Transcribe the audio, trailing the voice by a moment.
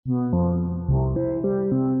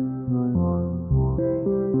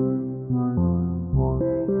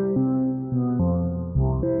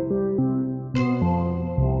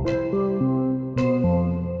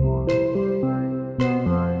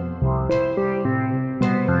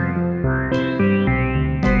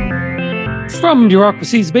From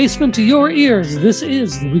Bureaucracy's basement to your ears, this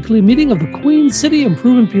is the weekly meeting of the Queen City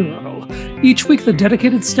Improvement Bureau. Each week, the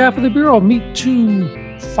dedicated staff of the Bureau meet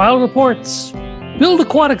to file reports, build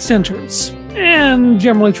aquatic centers, and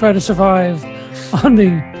generally try to survive on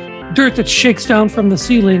the dirt that shakes down from the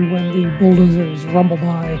ceiling when the bulldozers rumble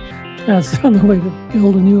by as on the way to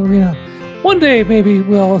build a new arena. One day, maybe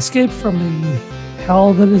we'll escape from the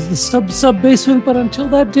hell that is the sub-basement, but until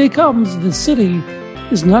that day comes, the city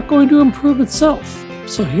is not going to improve itself.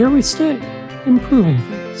 So here we stay, improving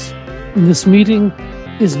things. And this meeting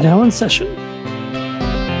is now in session.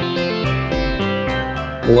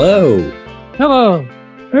 Hello. Hello.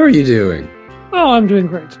 How are you doing? Oh, I'm doing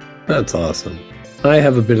great. That's awesome. I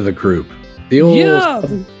have a bit of the croup. The old,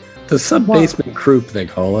 the sub-basement croup, they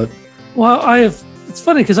call it. Well, it's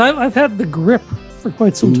funny because I've had the grip for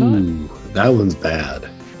quite some time. Ooh, that one's bad.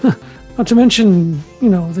 Not to mention,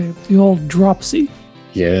 the old dropsy.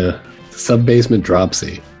 Yeah, the sub-basement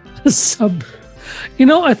dropsy.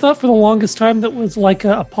 I thought for the longest time that was like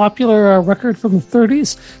a popular record from the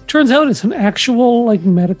 30s. Turns out it's an actual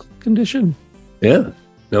medical condition. Yeah,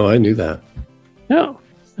 no, I knew that. Yeah,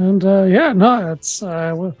 and it's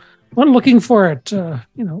I went looking for it.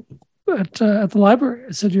 At the library.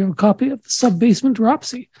 I said, "You have a copy of the sub-basement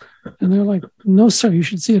dropsy?" And they're like, "No, sir. You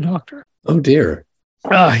should see a doctor." Oh dear.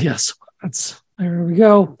 Yes. There we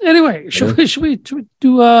go. Anyway, should we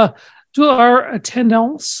do our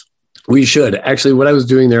attendance? We should. Actually, what I was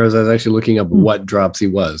doing there was I was actually looking up what dropsy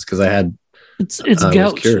was because I had it's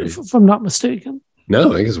gout, if I'm not mistaken.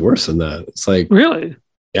 No, I think it's worse than that. It's like really,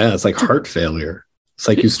 yeah, it's like heart failure. It's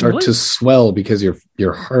like you start to swell because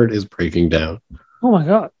your heart is breaking down. Oh my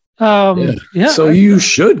god. So you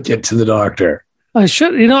should get to the doctor. I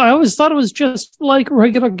should. I always thought it was just like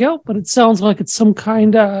regular gout, but it sounds like it's some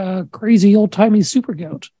kind of crazy old-timey super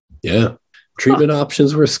gout. Yeah. Treatment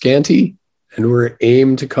options were scanty and were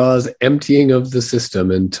aimed to cause emptying of the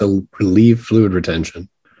system and to relieve fluid retention.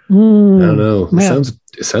 I don't know.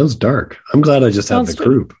 It sounds dark. I'm glad I just have the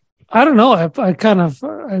croup. I don't know. I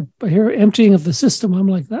hear emptying of the system. I'm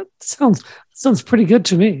like, that sounds pretty good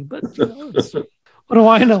to me. But what do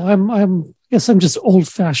I know? I guess I'm just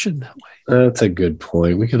old-fashioned that way. That's a good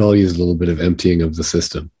point. We could all use a little bit of emptying of the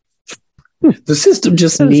system. The system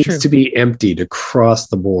just needs to be emptied across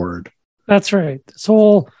the board. That's right. This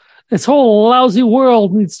whole lousy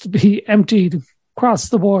world needs to be emptied across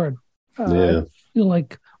the board. I feel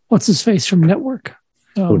like what's his face from Network?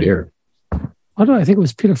 Oh dear. I think it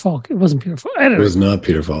was Peter Falk. It wasn't Peter Falk. It was not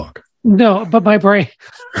Peter Falk. No, but my brain.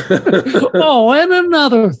 Oh, and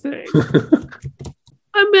another thing.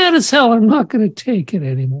 I'm mad as hell. I'm not going to take it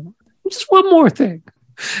anymore. Just one more thing.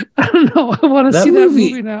 I don't know. I want to see that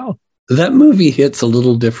movie now. That movie hits a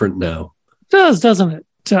little different now. It does, doesn't it?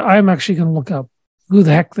 I'm actually going to look up who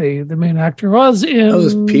the heck the main actor was in. That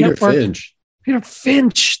was Peter Finch. Peter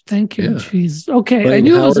Finch. Thank you. Yeah. Jeez. Okay. Playing I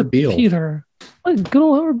knew Howard it was a Beale. Peter. Good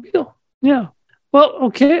old Howard Beale. Yeah. Well,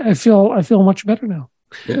 okay. I feel much better now.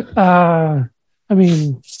 Yeah.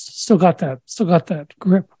 Still got that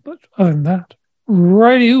grip, but other than that,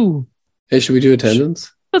 righty-oo. Hey, should we do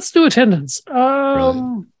attendance? Let's do attendance.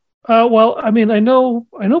 Well, I know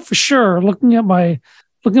for sure. Looking at my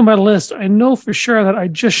list, I know for sure that I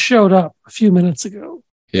just showed up a few minutes ago.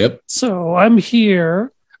 Yep. So I'm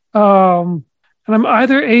here, and I'm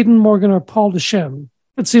either Aidan Morgan or Paul Deschênes.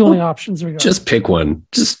 That's the only options we got. Just pick one.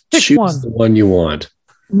 Just pick choose the one you want.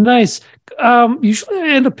 Nice. Usually I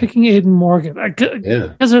end up picking Aidan Morgan.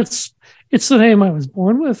 Because it's the name I was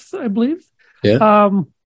born with, I believe. Yeah.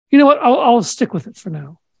 You know what? I'll stick with it for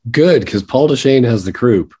now. Good, because Paul Deschênes has the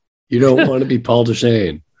croup. You don't want to be Paul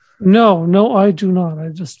Deschênes. No, I do not. I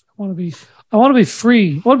just want to be. I want to be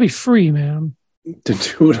free. I want to be free, man. To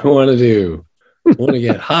do what I want to do. I want to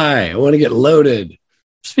get high. I want to get loaded.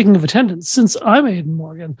 Speaking of attendance, since I'm Aidan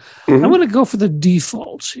Morgan, I'm going to go for the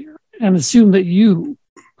default here and assume that you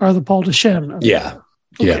are the Paul Deschênes. Yeah.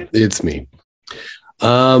 Okay. Yeah, it's me.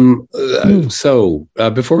 So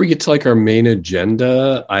before we get to our main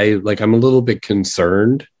agenda, I'm a little bit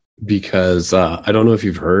concerned because I don't know if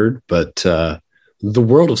you've heard, but the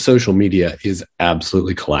world of social media is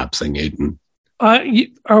absolutely collapsing, Aidan. Are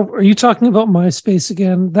you talking about MySpace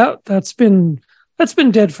again? That's been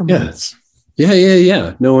dead for months.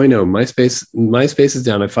 Yeah. No, I know. MySpace is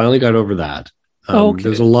down. I finally got over that. Okay.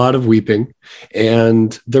 There's a lot of weeping,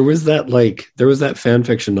 and there was that fan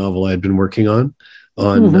fiction novel I had been working on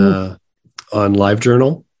LiveJournal,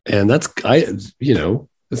 and it's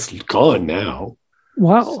gone now.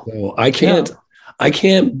 Wow. So I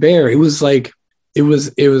can't bear. It was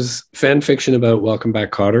fan fiction about Welcome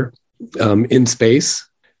Back, Kotter, in space,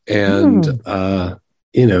 and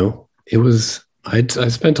it was. I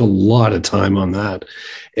spent a lot of time on that,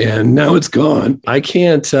 and now it's gone. I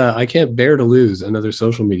can't bear to lose another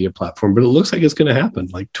social media platform, but it looks like it's going to happen.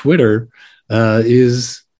 Like Twitter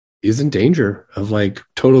is in danger of like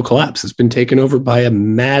total collapse. It's been taken over by a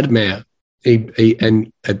madman. A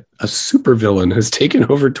supervillain has taken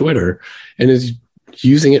over Twitter and is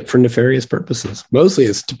using it for nefarious purposes. Mostly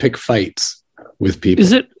it's to pick fights with people.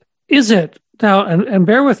 Is it now, and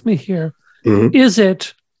bear with me here, Mm-hmm. is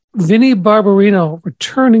it Vinnie Barbarino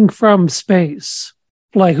returning from space,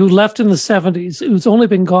 like who left in the 70s, who's only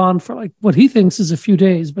been gone for like what he thinks is a few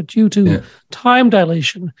days, but due to time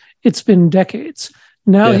dilation, it's been decades.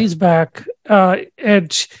 Now he's back,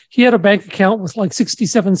 and he had a bank account with like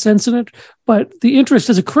 67 cents in it, but the interest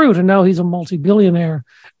has accrued, and now he's a multi-billionaire.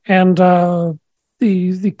 And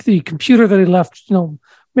the computer that he left,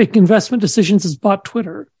 making investment decisions, has bought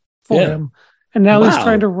Twitter for him, and now he's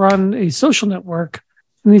trying to run a social network.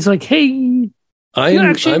 And he's like, "Hey,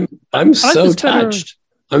 I'm so touched.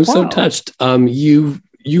 I'm so touched. You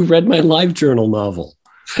read my LiveJournal novel.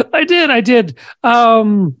 I did.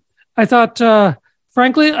 I thought,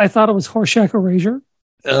 frankly, I thought it was Horseshack Erasure.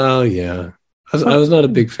 Oh yeah, I was not a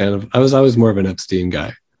big fan of. I was more of an Epstein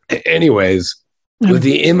guy. Anyways, with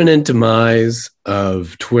the imminent demise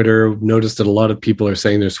of Twitter, noticed that a lot of people are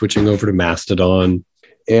saying they're switching over to Mastodon,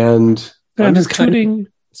 and I'm just tweeting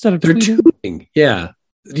instead of tweeting. Yeah.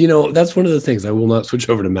 That's one of the things. I will not switch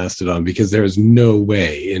over to Mastodon because there is no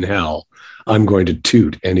way in hell I'm going to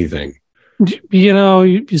toot anything.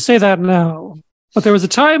 You say that now, but there was a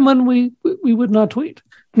time when we would not tweet.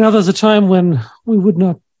 Now there's a time when we would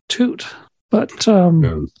not toot. But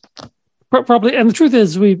probably, and the truth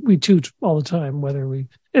is, we toot all the time, whether we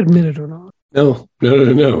admit it or not. No.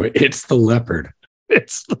 It's the leopard.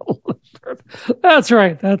 It's the leopard. That's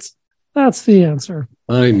right. That's the answer.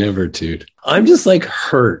 I never toot. I'm just like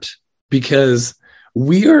hurt because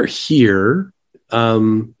we are here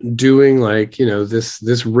doing like,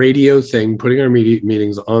 this radio thing, putting our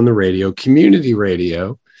meetings on the radio, community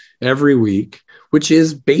radio every week, which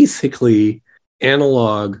is basically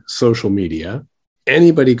analog social media.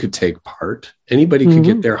 Anybody could take part. Anybody could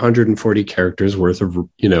get their 140 characters worth of,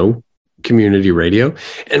 community radio.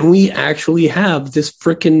 And we actually have this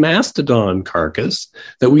frickin' Mastodon carcass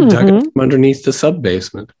that we dug up from underneath the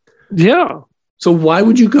sub-basement. Yeah. So why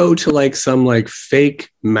would you go to like some like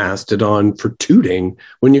fake Mastodon for tooting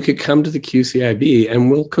when you could come to the QCIB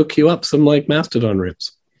and we'll cook you up some like Mastodon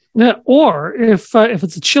ribs? Yeah. Or if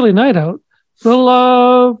it's a chilly night out,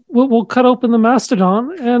 we'll cut open the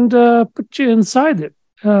Mastodon and put you inside it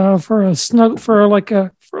for a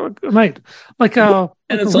night, like a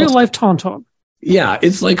real life tauntaun. Yeah,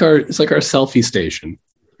 it's like our selfie station.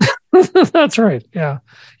 That's right. Yeah,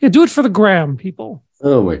 do it for the gram, people.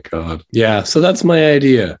 Oh my god. Yeah, so that's my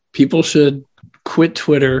idea. People should quit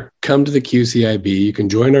Twitter, come to the QCIB. You can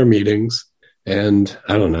join our meetings, and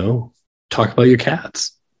I don't know, talk about your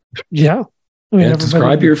cats. Yeah,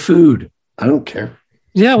 describe your food. I don't care.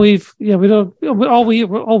 Yeah, we don't.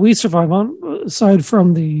 All we survive on, aside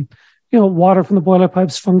from the water from the boiler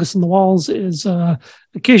pipes, fungus in the walls, is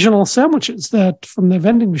occasional sandwiches that from the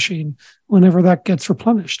vending machine whenever that gets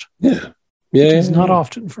replenished. Yeah. It's not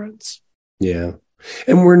often, friends. Yeah.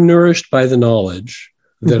 And we're nourished by the knowledge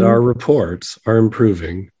that our reports are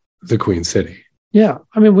improving the Queen City. Yeah.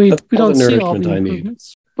 I mean, we don't see all the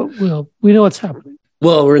improvements, but we know what's happening.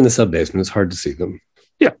 Well, we're in the sub-basement. It's hard to see them.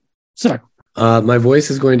 Yeah, exactly. My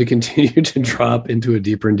voice is going to continue to drop into a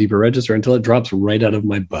deeper and deeper register until it drops right out of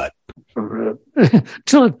my butt.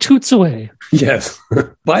 Till it toots away. Yes.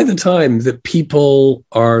 By the time that people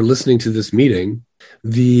are listening to this meeting,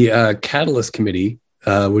 the Catalyst Committee,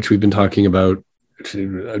 which we've been talking about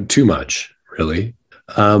too much, really,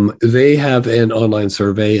 they have an online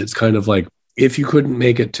survey. It's kind of like if you couldn't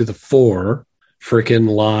make it to the 4 frickin'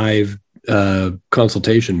 live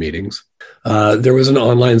consultation meetings, there was an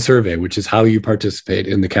online survey, which is how you participate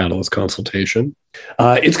in the Catalyst consultation.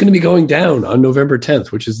 It's going to be going down on November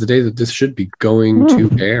 10th, which is the day that this should be going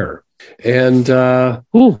to air. And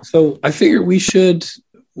so I figure we should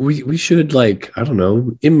like, I don't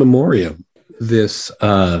know, in memoriam this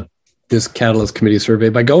Catalyst Committee survey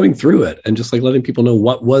by going through it and just like letting people know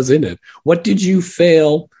what was in it. What did you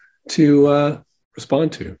fail to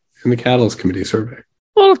respond to in the Catalyst Committee survey?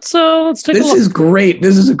 Well, let's take a look. This is great.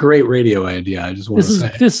 This is a great radio idea. I just want to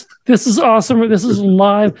say this is awesome. This is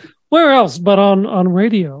live. Where else but on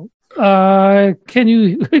radio? Can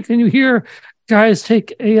you hear guys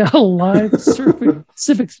take a live civic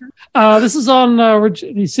survey? This is on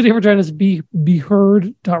the City of Regina's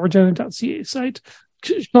beheard.regina.ca site.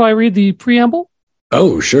 Shall I read the preamble?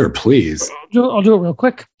 Oh, sure, please. I'll do it real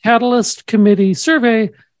quick. Catalyst Committee survey.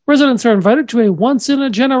 Residents are invited to a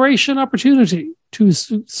once-in-a-generation opportunity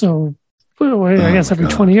every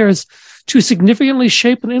 20 years, to significantly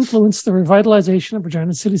shape and influence the revitalization of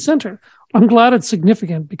Regina City Center. I'm glad it's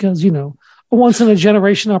significant because, a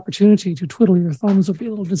once-in-a-generation opportunity to twiddle your thumbs would be a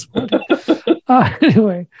little disappointing.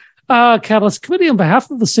 Anyway, Catalyst Committee, on behalf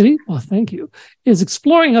of the city, well, thank you, is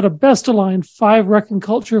exploring how to best align 5 rec and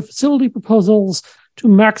culture facility proposals to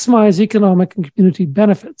maximize economic and community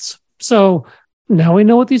benefits. So now we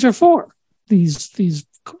know what these are for. These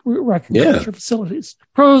rec and culture facilities.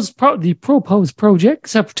 The proposed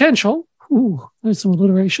projects have potential. There's some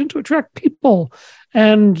alliteration, to attract people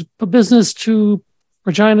and business to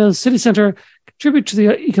Regina City Center, contribute to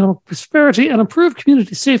the economic prosperity, and improve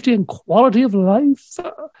community safety and quality of life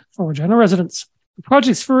for Regina residents. The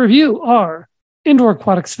projects for review are indoor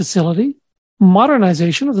aquatics facility,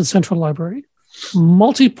 modernization of the central library,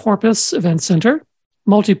 multi-purpose event center,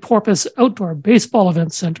 multi-purpose outdoor baseball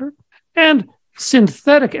event center, and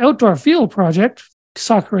synthetic outdoor field project,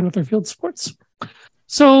 soccer and other field sports.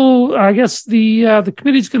 So I guess the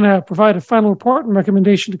committee is going to provide a final report and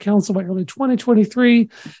recommendation to council by early 2023.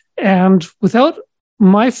 And without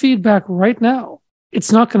my feedback right now,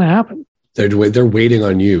 it's not going to happen. They're waiting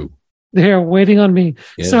on you. They're waiting on me.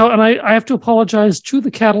 Yeah. So, and I have to apologize to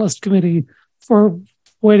the Catalyst Committee for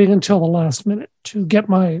waiting until the last minute to get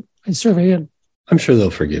my survey in. I'm sure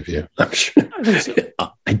they'll forgive you. I'm sure. I think so.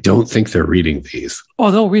 I don't think they're reading these.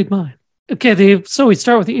 Oh, they'll read mine. Okay, so we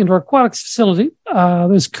start with the indoor aquatics facility.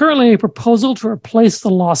 There's currently a proposal to replace the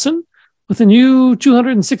Lawson with a new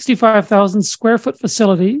 265,000 square foot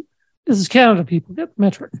facility. This is Canada, people, get the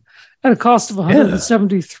metric. At a cost of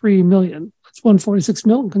 $173 million. It's $146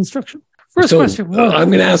 million in construction. First question. I'm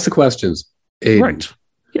going to ask the questions. Aidan, right.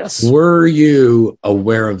 Yes. Were you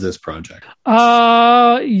aware of this project?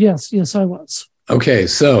 Yes, I was. Okay,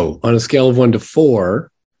 so on a scale of 1 to 4,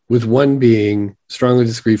 with 1 being strongly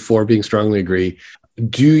disagree, 4 being strongly agree,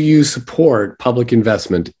 do you support public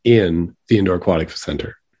investment in the indoor aquatic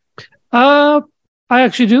center? I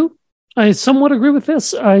actually do. I somewhat agree with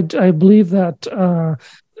this. I believe that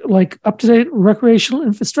up-to-date recreational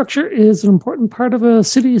infrastructure is an important part of a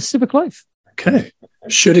city's civic life. Okay.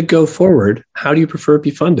 Should it go forward, how do you prefer it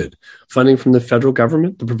be funded? Funding from the federal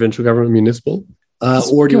government, the provincial government, municipal?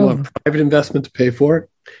 Or do you want private investment to pay for it?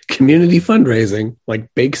 Community fundraising,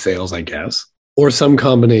 like bake sales, I guess, or some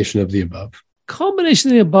combination of the above?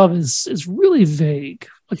 Combination of the above is really vague.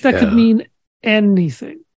 Like that could mean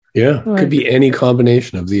anything. Yeah, could be any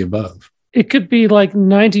combination of the above. It could be like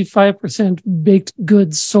 95% baked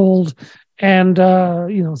goods sold and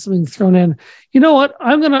something thrown in. You know what?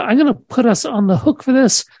 I'm gonna put us on the hook for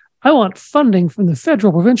this. I want funding from the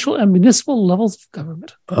federal, provincial, and municipal levels of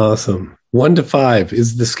government. Awesome. 1 to 5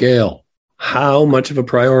 is the scale. How much of a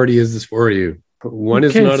priority is this for you? 1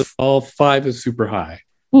 is not at all. 5 is super high.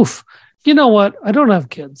 Oof. You know what? I don't have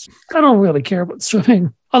kids. I don't really care about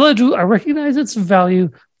swimming. Although I recognize its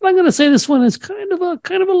value, but I'm going to say this one is kind of a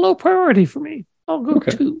low priority for me. I'll go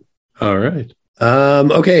 2. All right.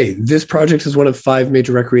 Okay. This project is one of 5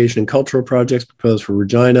 major recreation and cultural projects proposed for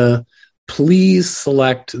Regina. Please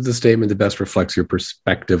select the statement that best reflects your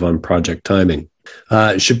perspective on project timing.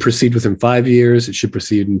 It should proceed within 5 years. It should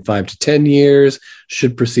proceed in 5 to 10 years.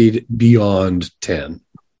 Should proceed beyond 10.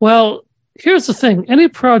 Well, here's the thing. Any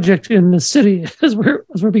project in the city, as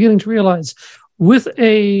we're beginning to realize, with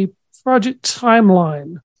a project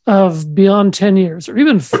timeline of beyond 10 years or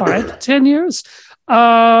even 5 to 10 years,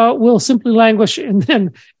 will simply languish, and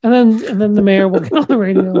then the mayor will get on the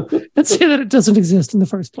radio and say that it doesn't exist in the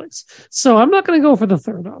first place. So I'm not going to go for the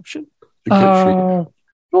third option. 5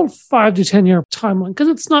 to 10 year timeline, because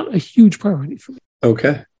it's not a huge priority for me.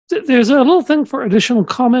 Okay. There's a little thing for additional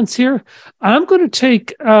comments here. I'm going to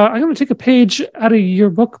take a page out of your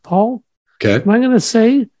book, Paul. Okay. And I'm going to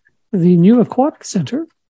say the new aquatic center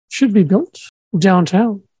should be built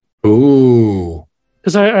downtown. Ooh.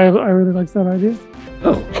 Because I really like that idea.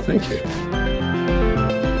 Oh, thank you.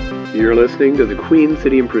 You're listening to the Queen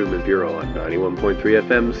City Improvement Bureau on 91.3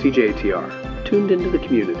 FM CJTR. Tuned into the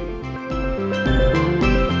community.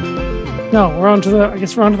 No, we're on to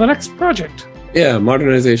the next project. Yeah,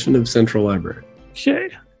 modernization of Central Library. Okay.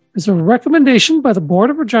 There's a recommendation by the Board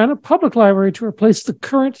of Regina Public Library to replace the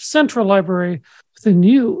current Central Library with a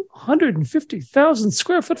new 150,000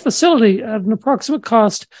 square foot facility at an approximate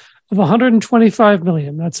cost of $125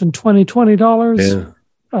 million. That's in 2020 dollars.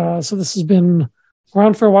 Yeah. So this has been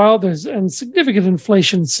around for a while. There's significant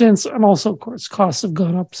inflation since, and also, of course, costs have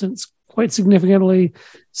gone up since quite significantly.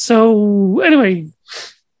 So anyway,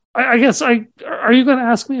 I guess are you going to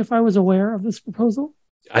ask me if I was aware of this proposal?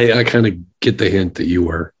 I kind of get the hint that you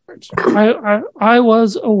were. I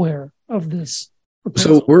was aware of this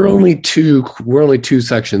proposal. So we're only two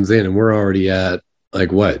sections in, and we're already at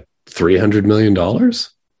like what, $300 million?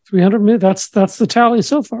 300 million. That's the tally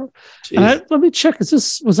so far. And let me check.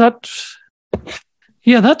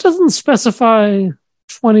 Yeah, that doesn't specify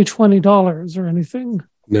 $20 or anything.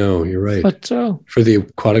 No, you're right. But for the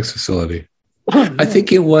aquatics facility, I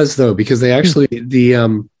think it was though, because they actually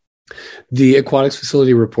the aquatics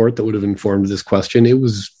facility report that would have informed this question, it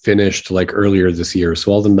was finished like earlier this year.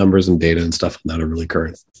 So all the numbers and data and stuff on that are really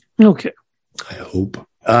current. Okay. I hope.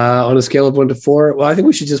 On a scale of 1 to 4, well, I think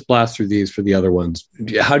we should just blast through these for the other ones.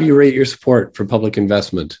 How do you rate your support for public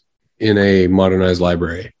investment in a modernized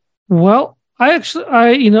library? Well, I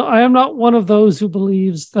am not one of those who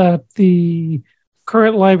believes that the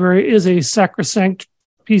current library is a sacrosanct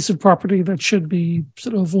piece of property that should be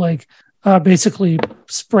sort of like basically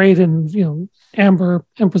sprayed in amber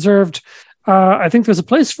and preserved. I think there's a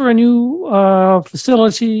place for a new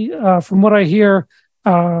facility. From what I hear,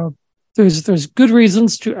 there's good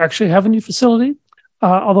reasons to actually have a new facility,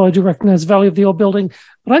 although I do recognize the value of the old building.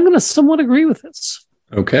 But I'm going to somewhat agree with this.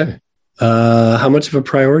 Okay. How much of a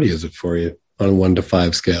priority is it for you on a 1 to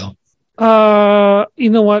 5 scale? You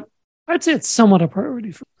know what? I'd say it's somewhat a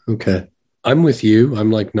priority for me. Okay. I'm with you.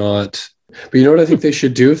 I'm like not... But you know what I think they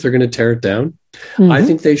should do if they're going to tear it down? Mm-hmm. I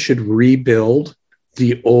think they should rebuild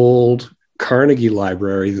the old Carnegie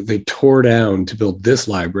Library that they tore down to build this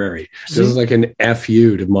library. This is like an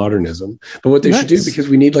FU to modernism. But what they should do, because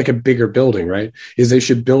we need like a bigger building, right, is they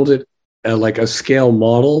should build it like a scale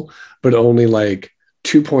model, but only like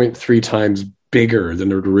 2.3 times bigger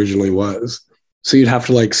than it originally was. So you'd have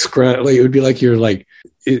to like scramble. Like, it would be like you're like,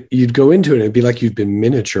 you'd go into it and it'd be like you've been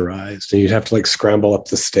miniaturized, and you'd have to like scramble up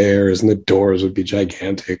the stairs, and the doors would be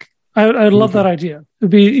gigantic. I love that idea.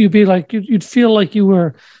 You'd be like you'd feel like you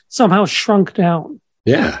were somehow shrunk down.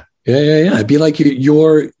 Yeah. It'd be like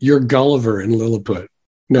you're Gulliver in Lilliput.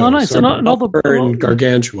 No, nice. Sorry, Gulliver in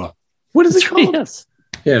Gargantua. What is it called? Yes.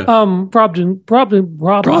 Yeah. Brobdingnag.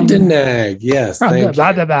 Yes.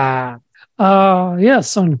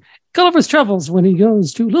 Yes. On Gulliver's Travels when he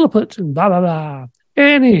goes to Lilliput and blah blah blah.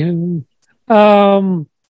 Anywho, and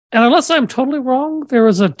unless I'm totally wrong, there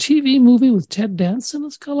was a TV movie with Ted Danson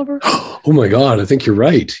as Gulliver. Oh my God, I think you're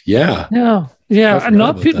right. Yeah, and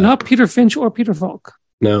not Peter Finch or Peter Falk.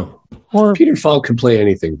 No, or Peter Falk could play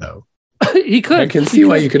anything though. He could. I can see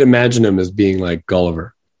why you could imagine him as being like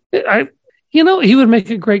Gulliver. He would make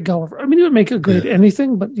a great Gulliver. I mean, he would make a great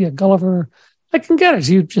anything, but yeah, Gulliver, I can get it.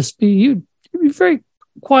 You'd be very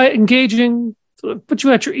quiet, engaging, sort of put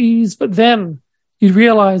you at your ease, but then you'd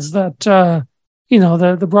realize that, the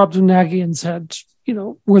Brobdingnagians had,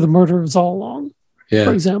 were the murderers all along,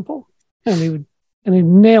 for example. And he'd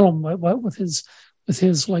nail them with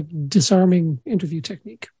his like disarming interview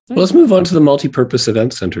technique. Well, let's move on to the multi-purpose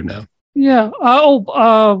event center now. Yeah.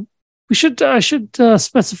 I should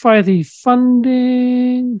specify the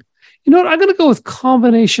funding. You know what? I'm going to go with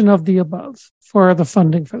combination of the above for the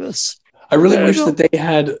funding for this. I really wish that they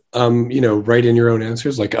had, write in your own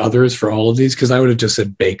answers like others for all of these, because I would have just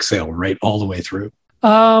said bake sale right all the way through.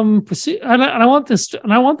 Proceed, and I want this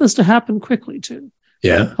to happen quickly too.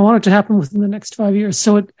 Yeah, I want it to happen within the next 5 years,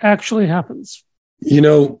 so it actually happens. I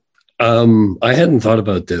hadn't thought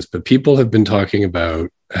about this, but people have been talking about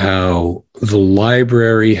how the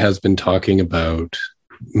library has been talking about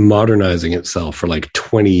modernizing itself for like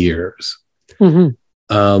 20 years.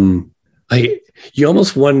 Mm-hmm. You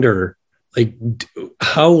almost wonder, like,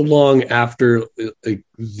 how long after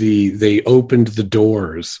they opened the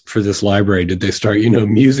doors for this library did they start,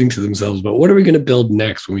 musing to themselves about what are we going to build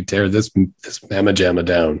next when we tear this mamma jamma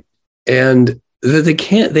down? And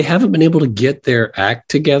they haven't been able to get their act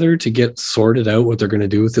together to get sorted out what they're going to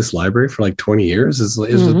do with this library for like 20 years is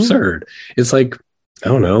absurd. It's like, I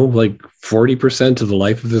don't know, like 40% of the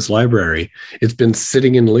life of this library, it's been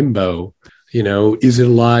sitting in limbo. Is it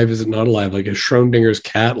alive? Is it not alive? Like a Schrodinger's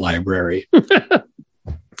cat library.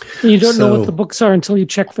 You don't know what the books are until you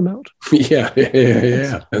check them out. Yeah.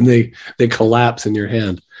 And they collapse in your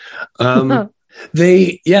hand. So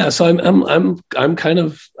I'm kind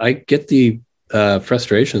of, I get the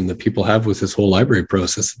frustration that people have with this whole library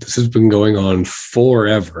process. This has been going on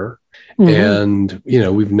forever. Mm-hmm. And,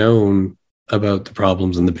 we've known about the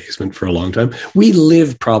problems in the basement for a long time. We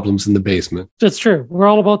live problems in the basement. That's true. We're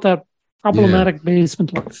all about that problematic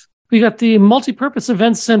basement life. We got the multi-purpose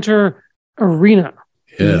event center arena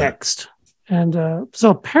next. And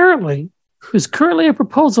so apparently there's currently a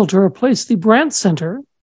proposal to replace the Brandt Center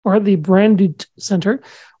or the Brandt Center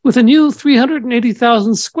with a new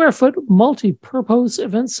 380,000 square foot multi-purpose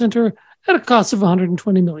event center at a cost of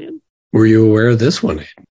 $120 million. Were you aware of this one?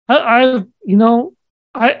 I've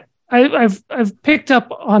picked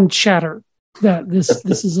up on chatter that this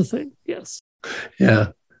is a thing. Yes.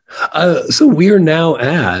 Yeah. So we are now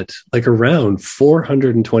at like around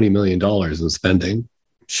 $420 million in spending.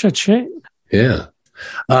 Cha-ching. Yeah.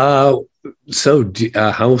 So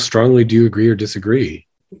how strongly do you agree or disagree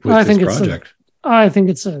with this project? I think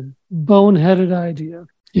it's a boneheaded idea.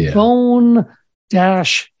 Yeah.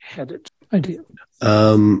 Bone-headed idea.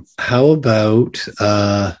 How about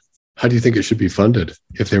how do you think it should be funded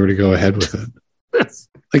if they were to go ahead with it?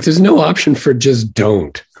 Like, there's no option for just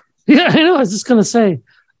don't. Yeah, I know. I was just going to say,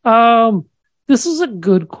 this is a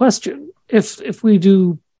good question. If we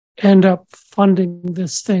do end up funding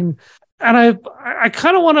this thing, and I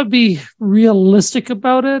kind of want to be realistic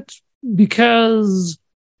about it because,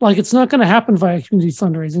 like, it's not going to happen via community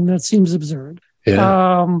fundraising. That seems absurd.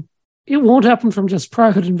 Yeah. It won't happen from just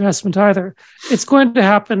private investment either. It's going to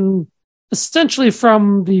happen essentially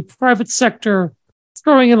from the private sector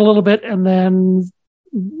throwing in a little bit and then,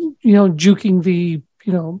 juking the,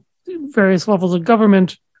 various levels of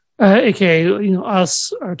government, aka,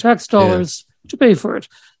 us, our tax dollars to pay for it.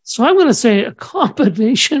 So I'm going to say a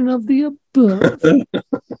combination of the above.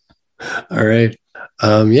 All right.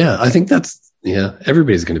 I think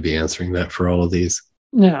everybody's going to be answering that for all of these.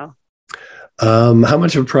 Yeah. How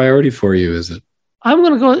much of a priority for you is it? I'm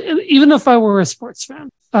going to go, even if I were a sports fan,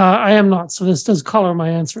 I am not. So this does color my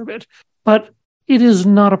answer a bit, but it is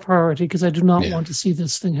not a priority because I do not want to see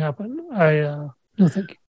this thing happen. No,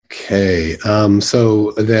 thank you. Okay.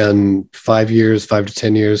 So then 5 years, 5 to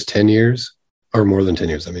 10 years, 10 years, or more than 10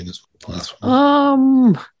 years. I mean, is the last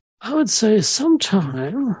one. I would say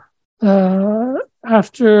sometime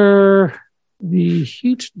after the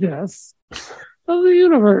heat death of the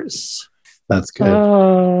universe. That's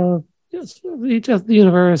good. Yes, the heat death of the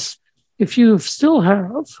universe. If you still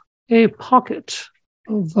have a pocket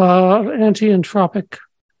of anti-entropic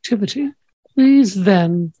activity, please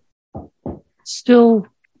then still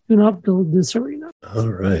do not build this arena. All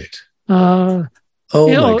right. My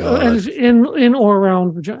God. In or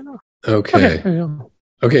around Regina. Okay.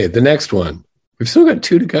 Okay, the next one. We've still got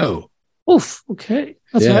 2 to go. Oof. Okay.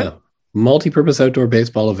 That's right. Multi-purpose outdoor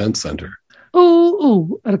baseball event center.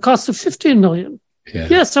 At a cost of $15 million. Yeah.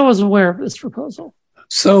 Yes, I was aware of this proposal.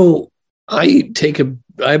 So I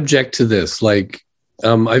object to this. Like,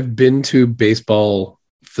 I've been to baseball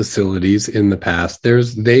facilities in the past.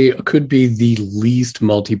 They could be the least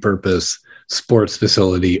multi-purpose sports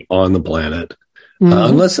facility on the planet,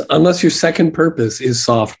 unless your second purpose is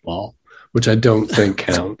softball, which I don't think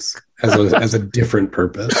counts as a different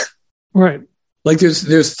purpose. Right. Like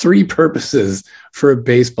there's 3 purposes for a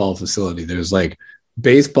baseball facility. There's like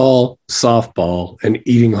baseball, softball, and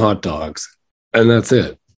eating hot dogs, and that's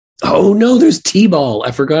it. Oh no, there's T-ball.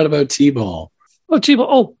 I forgot about T-ball. Oh,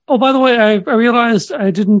 T-ball. Oh, by the way, I realized I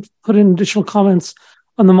didn't put in additional comments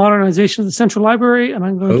on the modernization of the Central Library, and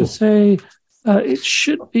I'm going to say it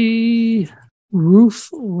should be roof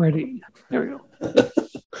ready. There we go.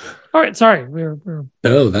 All right, sorry.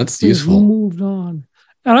 That's useful. Moved on.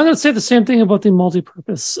 And I'm going to say the same thing about the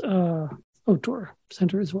multi-purpose outdoor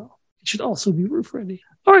center as well. It should also be roof ready.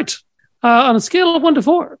 All right. On a scale of 1 to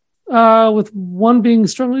 4, with 1 being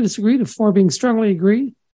strongly disagree to 4 being strongly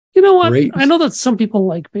agree. You know what? Great. I know that some people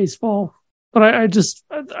like baseball, but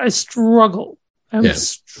I struggle. I'm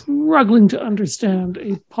struggling to understand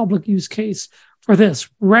a public use case for this.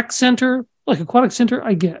 Rec center, like aquatic center,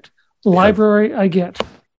 I get. Library, I get.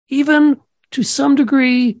 Even to some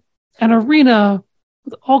degree, an arena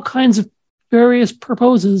with all kinds of various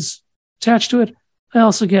purposes attached to it, I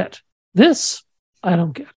also get. This, I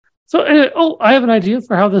don't get. So, I have an idea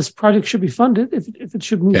for how this project should be funded if it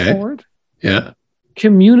should move forward. Yeah.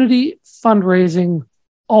 Community fundraising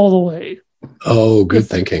all the way. Oh, good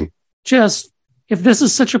thinking. If this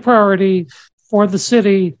is such a priority for the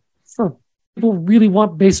city, for people who really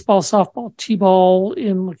want baseball, softball, T-ball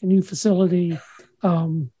in like a new facility,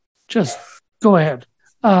 just go ahead.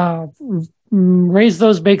 Raise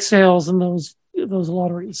those bake sales and those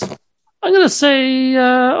lotteries. I'm going to say,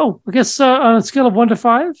 I guess on a scale of 1 to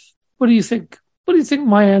 5, what do you think? What do you think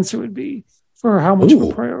my answer would be for how much of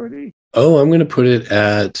a priority? Oh, I'm going to put it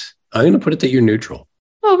that you're neutral.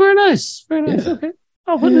 Oh, very nice. Very nice. Yeah. Okay.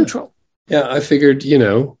 Oh, but neutral. Yeah, I figured,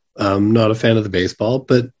 I'm not a fan of the baseball,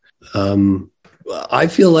 but I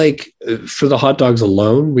feel like for the hot dogs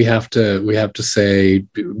alone, we have to say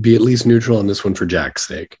be at least neutral on this one for Jack's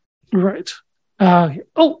sake. Right.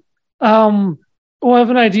 Oh, I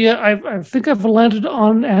have an idea. I think I've landed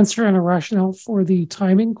on an answer and a rationale for the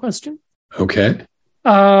timing question. Okay.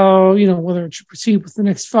 Whether it should proceed with the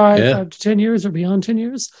next 5 to 10 years or beyond 10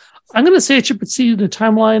 years. I'm going to say it should proceed in a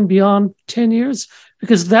timeline beyond 10 years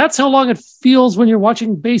because that's how long it feels when you're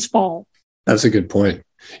watching baseball. That's a good point.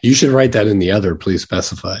 You should write that in the other. Please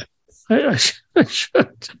specify. I should. I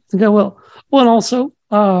think I will. Well, and also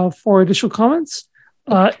for additional comments,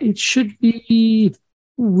 it should be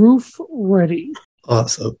roof ready.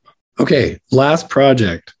 Awesome. Okay, last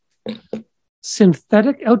project.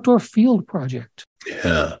 Synthetic outdoor field project.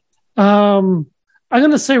 Yeah. I'm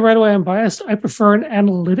going to say right away I'm biased. I prefer an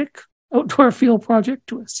analytic outdoor field project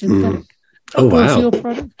to a synthetic outdoor field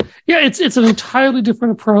project. Yeah, it's an entirely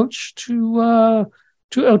different approach to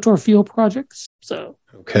outdoor field projects. So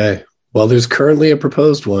okay. Well, there's currently a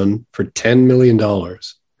proposed one for $10 million.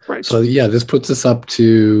 Right. So yeah, this puts us up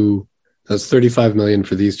to that's $35 million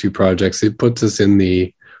for these two projects. It puts us in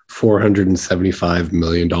the $475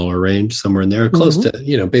 million range, somewhere in there, close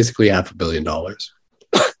to, basically $500 million.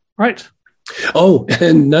 Right. Oh,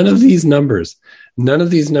 and none of these numbers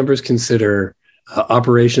consider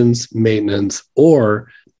operations, maintenance,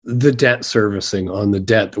 or the debt servicing on the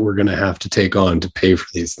debt that we're going to have to take on to pay for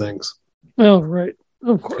these things. Oh, right.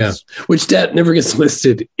 Of course. Yeah. Which debt never gets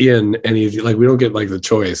listed in any of the, we don't get the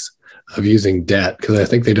choice of using debt because I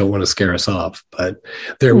think they don't want to scare us off, but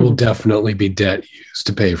there will definitely be debt used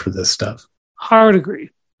to pay for this stuff. Hard agree.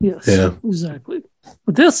 Yes, exactly.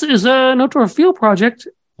 But this is an outdoor field project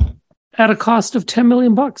at a cost of $10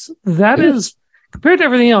 million. That is, compared to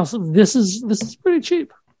everything else, this is pretty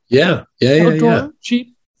cheap. Yeah.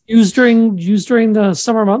 Cheap. Used during the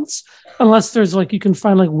summer months, unless there's you can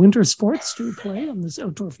find winter sports to play on this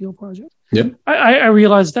outdoor field project. Yep. I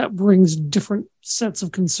realize that brings different sets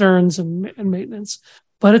of concerns and maintenance,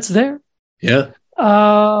 but it's there. Yeah.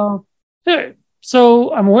 Anyway,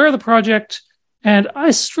 so I'm aware of the project, and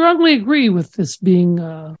I strongly agree with this being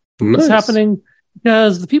this happening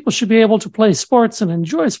because the people should be able to play sports and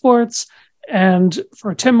enjoy sports. And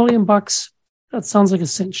for $10 million, that sounds like a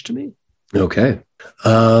cinch to me. Okay.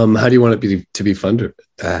 How do you want it to be funded?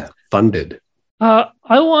 I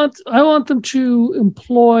want them to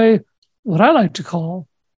employ what I like to call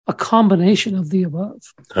a combination of the above.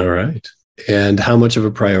 All right. And how much of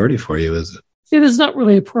a priority for you is it? It is not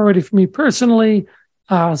really a priority for me personally,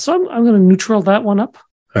 so I'm going to neutral that one up.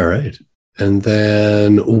 All right. And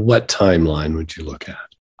then what timeline would you look at?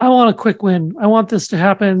 I want a quick win. I want this to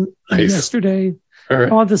happen yesterday. All right.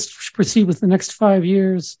 I want this to proceed with the next 5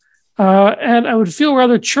 years. And I would feel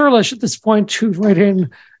rather churlish at this point to write in,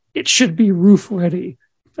 it should be roof ready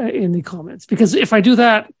in the comments. Because if I do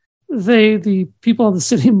that, the people of the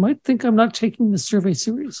city might think I'm not taking the survey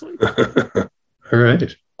seriously. All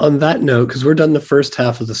right. On that note, because we're done the first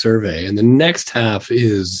half of the survey, and the next half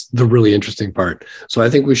is the really interesting part. So I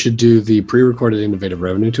think we should do the pre-recorded innovative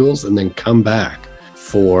revenue tools and then come back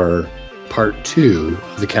for part 2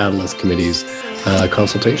 of the Catalyst Committee's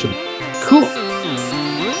consultation. Cool.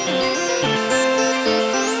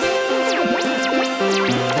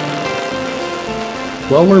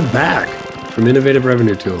 Well, we're back from Innovative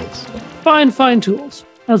Revenue Tools. Fine tools.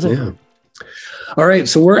 How's it? Yeah. All right.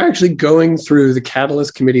 So we're actually going through the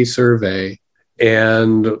Catalyst Committee survey,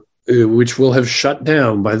 and which will have shut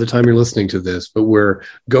down by the time you're listening to this. But we're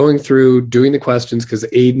going through doing the questions because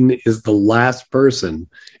Aidan is the last person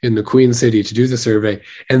in the Queen City to do the survey,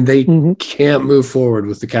 and they can't move forward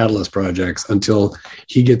with the Catalyst projects until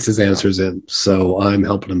he gets his answers in. So I'm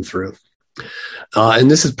helping him through.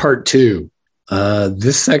 And this is part 2.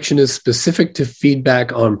 This section is specific to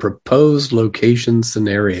feedback on proposed location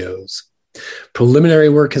scenarios. Preliminary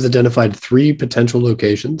work has identified 3 potential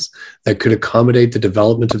locations that could accommodate the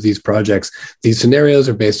development of these projects. These scenarios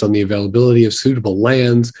are based on the availability of suitable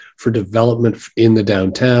lands for development in the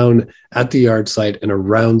downtown, at the yard site, and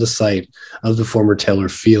around the site of the former Taylor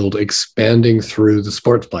Field, expanding through the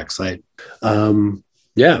Sportsplex site. Do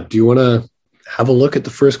you want to have a look at the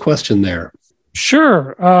first question there?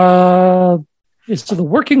 Sure. So the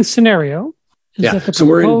working scenario is that the so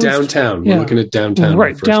we're in downtown. We're looking at downtown.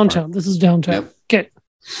 Right, downtown. Part. This is downtown. Yep. Okay.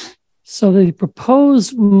 So the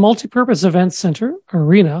proposed multipurpose event center,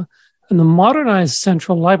 arena, and the modernized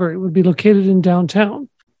central library would be located in downtown.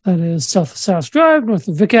 That is south of South Drive, north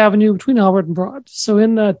of Vic Avenue, between Albert and Broad. So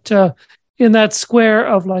in that square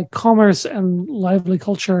of commerce and lively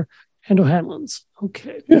culture and O'Hanlon's.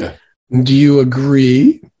 Okay. Yeah. Do you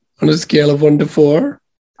agree on a scale of 1 to 4?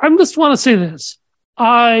 I just want to say this.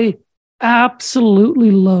 I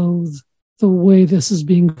absolutely loathe the way this is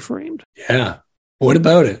being framed. Yeah. What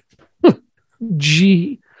about it?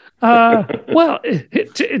 Gee. Well,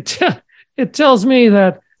 it tells me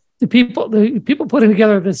that the people putting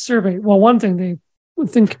together this survey, well, one thing they would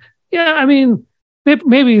think, yeah, I mean,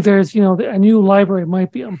 maybe there's, a new library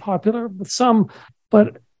might be unpopular with some,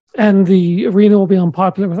 and the arena will be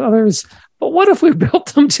unpopular with others. But what if we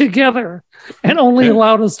built them together and only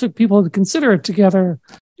allowed people to consider it together?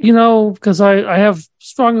 Because I have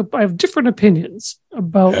different opinions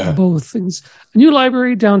about both things. A new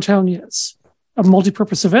library downtown, yes. A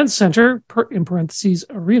multi-purpose event center, in parentheses,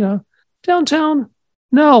 arena, downtown,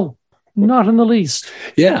 no, not in the least.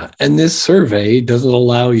 Yeah, and this survey doesn't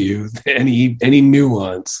allow you any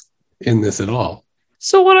nuance in this at all.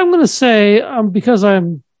 So what I'm going to say, because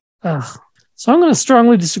I'm going to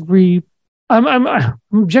strongly disagree. I'm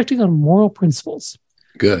objecting on moral principles.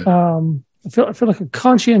 Good. I feel like a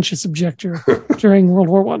conscientious objector during World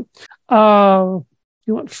War I.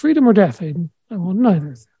 You want freedom or death, Aiden? I want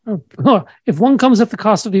neither. If one comes at the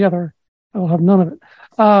cost of the other, I will have none of it.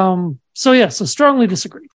 So strongly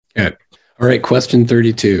disagree. Okay. All right. Question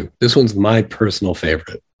 32. This one's my personal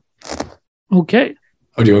favorite. Okay.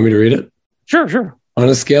 Oh, do you want me to read it? Sure. On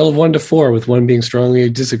a scale of 1 to 4, with 1 being strongly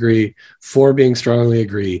disagree, 4 being strongly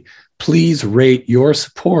agree, please rate your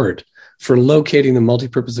support for locating the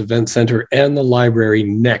multipurpose event center and the library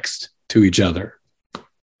next to each other.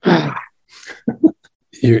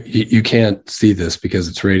 You can't see this because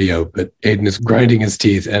it's radio, but Aiden is grinding his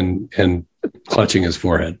teeth and clutching his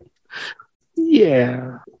forehead.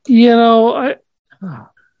 Yeah. This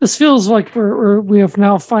feels like we've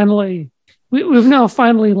now finally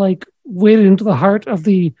like waded into the heart of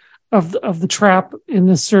the trap in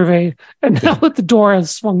this survey, and now that the door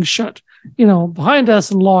has swung shut, behind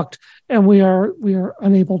us and locked, and we are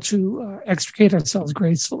unable to extricate ourselves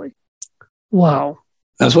gracefully. Wow.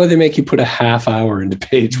 That's why they make you put a half hour into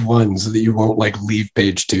page 1 so that you won't leave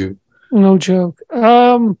page 2. No joke.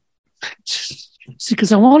 See,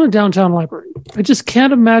 because I want a downtown library. I just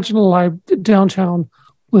can't imagine a downtown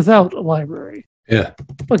without a library. Yeah.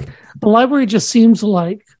 Like, the library just seems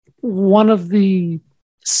like one of the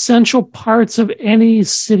essential parts of any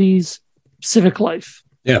city's civic life.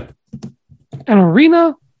 Yeah. An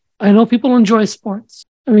arena, I know people enjoy sports.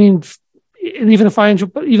 I mean, and even if I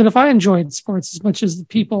enjoyed sports as much as the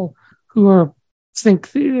people who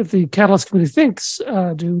think the Catalyst Committee thinks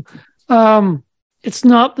do, it's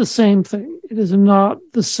not the same thing. It is not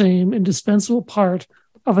the same indispensable part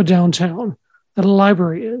of a downtown that a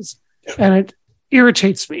library is. Yeah. And it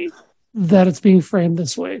irritates me that it's being framed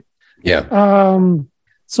this way. Yeah.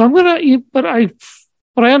 So I'm but I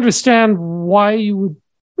understand why you would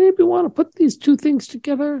maybe want to put these two things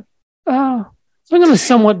together. So I'm going to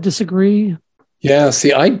somewhat disagree. Yeah,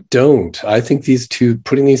 see, I don't. I think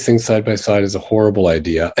putting these things side by side is a horrible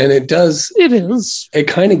idea. And it does. It is. It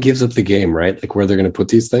kind of gives up the game, right? Like where they're going to put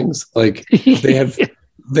these things. Like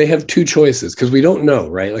they have two choices because we don't know,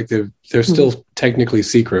 right? Like they're still technically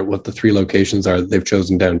secret what the 3 locations are that they've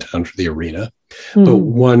chosen downtown for the arena. But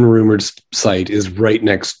one rumored site is right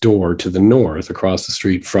next door to the north, across the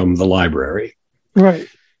street from the library. Right.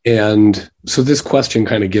 And so this question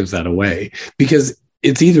kind of gives that away because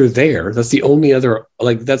it's either there. That's the only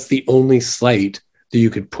site that you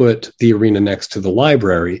could put the arena next to the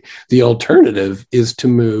library. The alternative is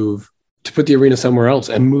to put the arena somewhere else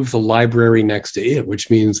and move the library next to it, which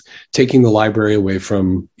means taking the library away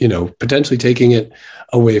from, potentially taking it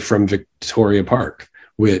away from Victoria Park,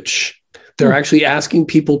 which they're actually asking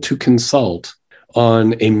people to consult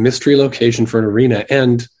on a mystery location for an arena.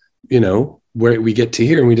 And, where we get to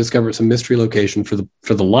here and we discover it's a mystery location for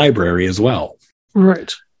the library as well.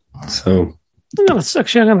 Right. So I'm going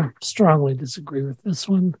to strongly disagree with this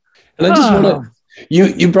one. And I just want to,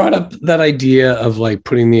 you brought up that idea of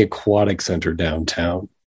putting the aquatic center downtown.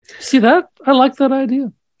 See that? I like that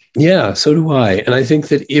idea. Yeah, so do I. And I think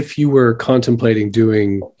that if you were contemplating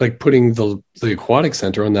putting the aquatic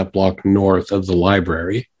center on that block north of the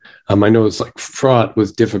library, I know it's fraught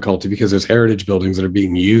with difficulty because there's heritage buildings that are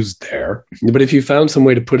being used there. But if you found some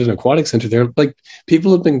way to put an aquatic center there,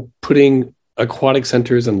 people have been putting aquatic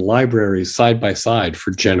centers and libraries side by side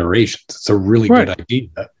for generations. It's a really good idea.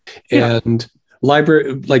 Yeah. And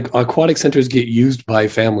aquatic centers get used by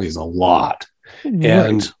families a lot. Right.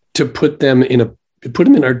 And to put them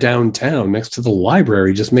in our downtown next to the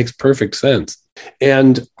library just makes perfect sense.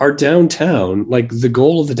 And our downtown, the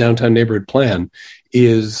goal of the downtown neighborhood plan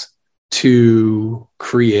is to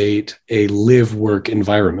create a live-work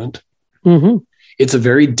environment. Mm-hmm. It's a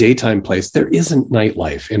very daytime place. There isn't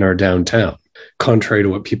nightlife in our downtown, contrary to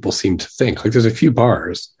what people seem to think. There's a few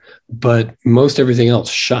bars, but most everything else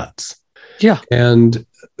shuts. Yeah. And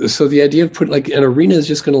So the idea of putting like an arena is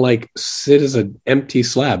just going to like sit as an empty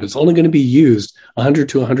slab. It's only going to be used 100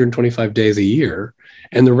 to 125 days a year.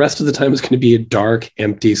 And the rest of the time is going to be a dark,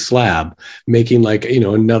 empty slab, making like,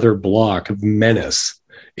 another block of menace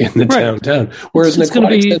in the downtown. Whereas it's an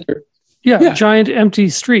aquatic center. Giant empty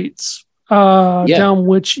streets down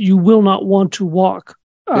which you will not want to walk,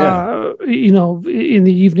 in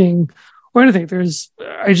the evening or anything.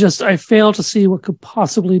 I fail to see what could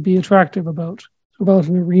possibly be attractive about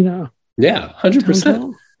an arena. Yeah, 100%.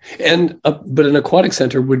 Downtown. And but an aquatic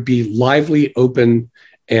center would be lively, open,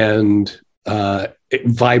 and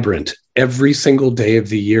vibrant every single day of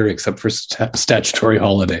the year except for statutory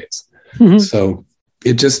holidays. Mm-hmm. So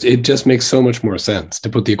it just makes so much more sense to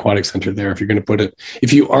put the aquatic center there. If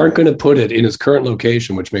you aren't going to put it in its current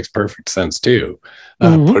location, which makes perfect sense too,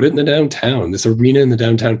 put it in the downtown. This arena in the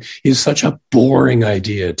downtown is such a boring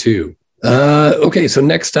idea too. Okay, so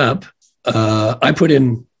next up, I put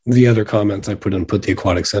in the other comments. Put the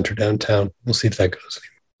aquatic center downtown. We'll see if that goes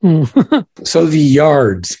anymore. So the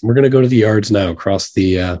yards. We're going to go to the yards now across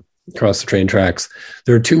the train tracks.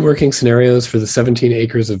 There are two working scenarios for the 17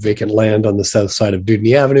 acres of vacant land on the south side of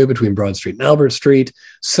Dudney Avenue between Broad Street and Albert Street.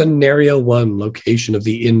 Scenario 1, location of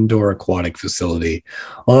the indoor aquatic facility.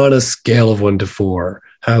 On a scale of 1 to 4,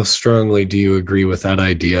 how strongly do you agree with that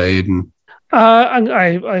idea, Aiden?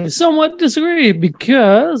 I somewhat disagree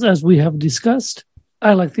because, as we have discussed,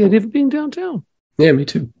 I like the idea of it being downtown. Yeah, me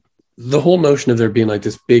too. The whole notion of there being like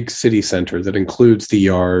this big city center that includes the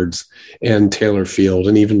yards and Taylor Field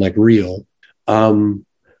and even like Real,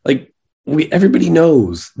 everybody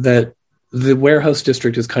knows that the warehouse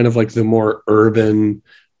district is kind of like the more urban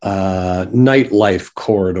nightlife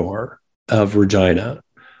corridor of Regina.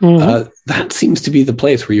 Mm-hmm. That seems to be the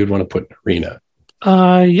place where you'd want to put an arena.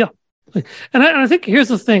 Yeah. And I think here's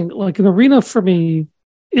the thing, like an arena for me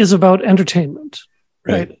is about entertainment,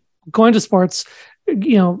 right? Going to sports, like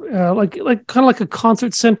kind of like a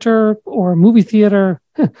concert center or a movie theater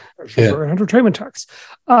or an entertainment tax.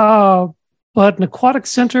 But an aquatic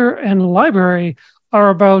center and library are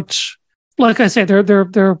about, like I say,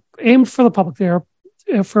 they're aimed for the public. They're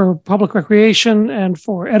for public recreation and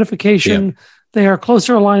for edification. Yeah. They are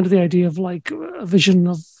closer aligned to the idea of like a vision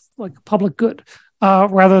of like public good.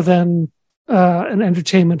 Rather than an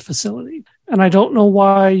entertainment facility. And I don't know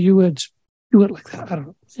why you would do it like that. I don't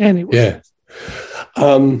know. Anyway. Yeah.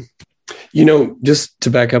 Just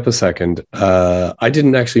to back up a second, I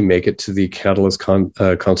didn't actually make it to the Catalyst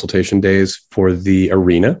consultation days for the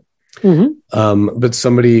arena. Mm-hmm. But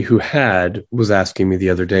somebody who was asking me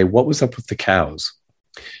the other day, what was up with the cows?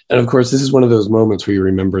 And of course, this is one of those moments where you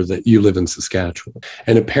remember that you live in Saskatchewan.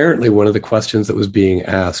 And apparently one of the questions that was being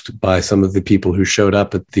asked by some of the people who showed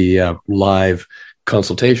up at the live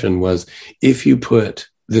consultation was, if you put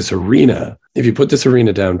this arena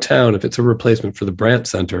downtown, if it's a replacement for the Brandt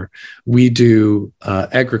Center, we do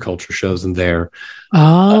agriculture shows in there.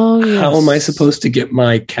 Oh, yes. How am I supposed to get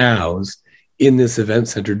my cows in this event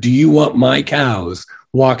center? Do you want my cows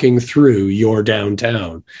walking through your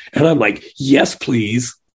downtown? And I'm like, yes,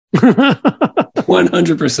 please.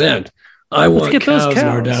 100%. I want cows in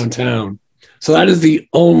our downtown. So that is the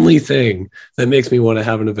only thing that makes me want to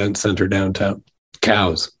have an event center downtown.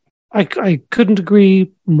 Cows. I couldn't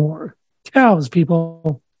agree more. Cows,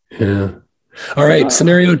 people. Yeah. All right.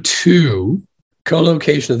 Scenario 2,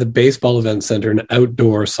 co-location of the baseball event center and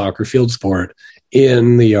outdoor soccer field sport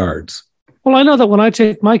in the yards. Well, I know that when I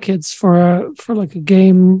take my kids for like a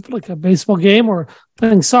game, like a baseball game or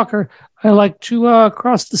playing soccer, I like to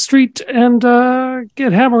cross the street and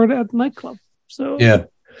get hammered at the nightclub. So yeah.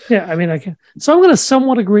 I mean, I can. So I'm going to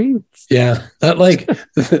somewhat agree. Yeah, that like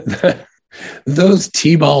those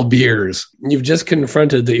T-ball beers. You've just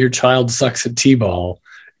confronted that your child sucks at T-ball.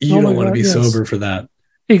 You don't want to be sober for that.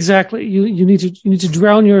 Exactly. You need to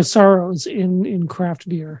drown your sorrows in craft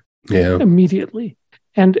beer. Yeah, immediately.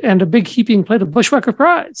 And a big heaping plate of Bushwhacker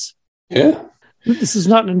fries. Yeah. This is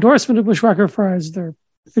not an endorsement of Bushwhacker fries. They're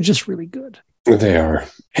just really good. They are.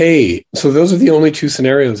 Hey, so those are the only 2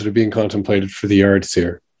 scenarios that are being contemplated for the yards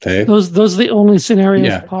here. Okay. Those are the only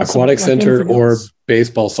scenarios possible. Aquatic center or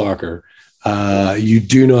baseball soccer. You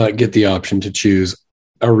do not get the option to choose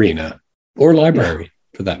arena or library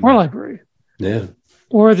for that. Or library. Yeah.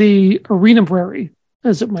 Or the arena brary,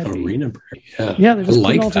 as it might be. Arena brary. Yeah. Yeah, they just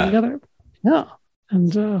put it all together. Yeah.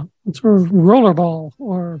 And it's a rollerball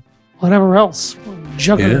or whatever else. Or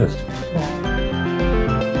juggernaut ball.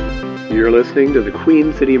 You're listening to the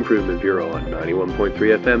Queen City Improvement Bureau on 91.3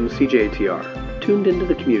 FM CJTR. Tuned into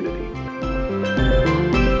the community.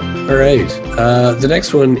 All right. The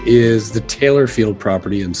next one is the Taylor Field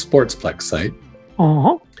property and Sportsplex site.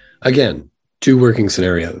 Uh-huh. Again, two working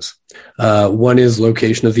scenarios. One is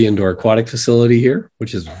location of the indoor aquatic facility here,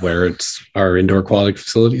 which is where our indoor aquatic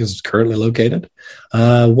facility is currently located.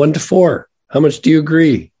 1 to 4. How much do you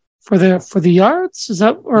agree? For the yards? Is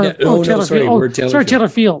that Taylor Field? Taylor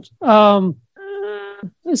Field. I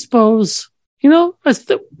suppose, it's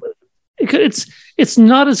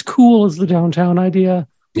not as cool as the downtown idea,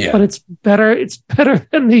 but it's better. It's better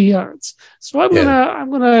than the yards. So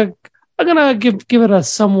I'm gonna give it a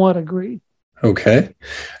somewhat agree. Okay.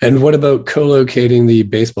 And what about co-locating the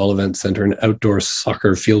baseball event center and outdoor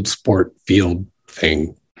soccer field sport field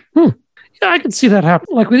thing? Yeah, I could see that happen.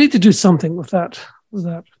 Like, we need to do something with that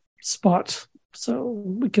spot. So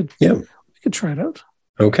we could try it out.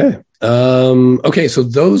 Okay. Okay, so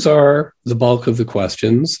those are the bulk of the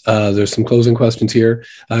questions. There's some closing questions here.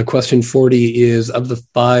 Question 40 is, of the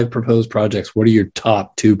 5 proposed projects, what are your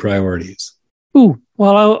top 2 priorities? Ooh,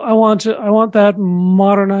 well, I want that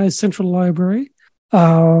modernized central library.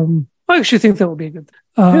 I actually think that would be good.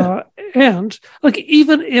 And like,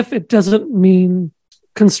 even if it doesn't mean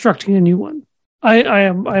constructing a new one,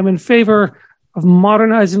 I'm in favor of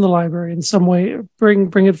modernizing the library in some way.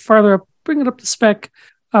 Bring it farther up, bring it up to spec.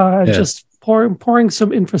 Just pouring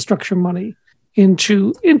some infrastructure money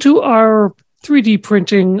into our 3D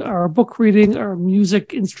printing, our book reading, our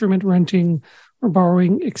music instrument renting or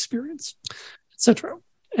borrowing experience, etc.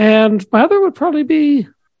 And my other would probably be,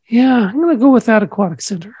 I'm going to go with that aquatic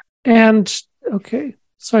center. And okay,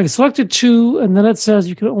 so I selected 2, and then it says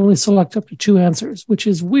you can only select up to 2 answers, which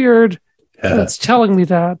is weird. It's telling me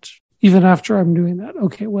that even after I'm doing that.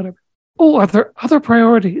 Okay, whatever. Oh, are there other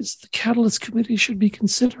priorities the Catalyst Committee should be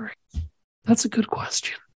considering? That's a good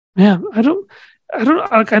question. Man, I don't,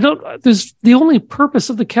 there's the only purpose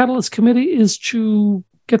of the Catalyst Committee is to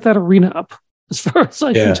get that arena up, as far as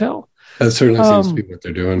I can tell. That certainly seems to be what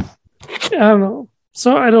they're doing. I don't know.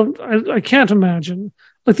 So I can't imagine.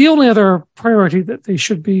 Like, the only other priority that they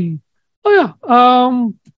should be,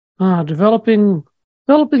 developing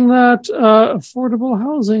that affordable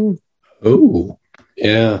housing. Oh,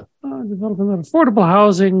 yeah. Developing that affordable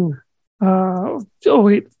housing.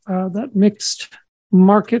 That mixed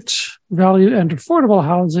market value and affordable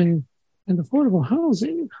housing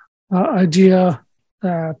idea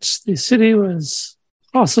that the city was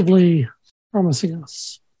possibly promising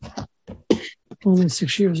us only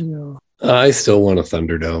 6 years ago. I still want a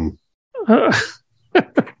Thunderdome. But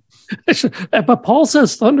Paul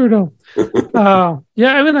says Thunderdome.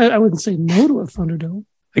 I wouldn't say no to a Thunderdome.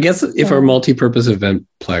 I guess if our multi-purpose event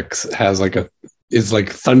plex is like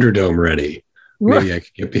Thunderdome ready, maybe I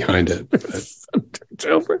could get behind it.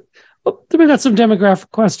 Thunderdome. Well, then we got some demographic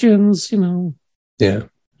questions, Yeah.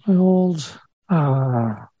 My old.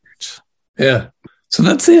 Yeah. So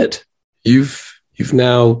that's it. You've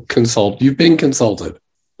now you've been consulted.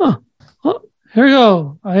 Well, here we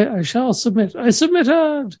go. I shall submit. I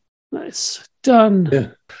submitted. Nice. Done.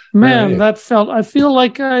 Yeah. Man, right. I feel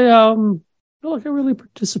like I really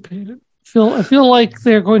participated. I feel like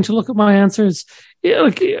they're going to look at my answers. Yeah,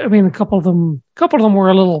 a couple of them were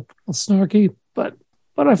a little snarky, but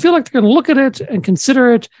I feel like they're going to look at it and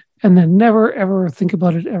consider it, and then never ever think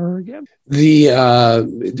about it ever again.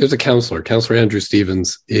 There's a Councillor Andrew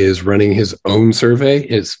Stevens is running his own survey.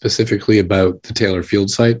 It's specifically about the Taylor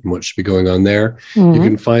Field site and what should be going on there. Mm-hmm.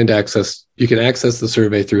 You can access the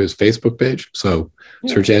survey through his Facebook page. So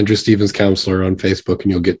search Andrew Stevens Councillor on Facebook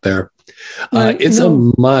and you'll get there. It's a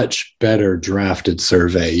much better drafted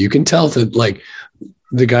survey. You can tell that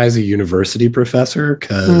the guy's a university professor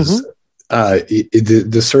because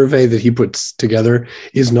the survey that he puts together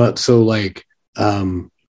is not so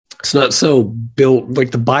it's not so built,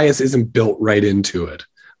 like the bias isn't built right into it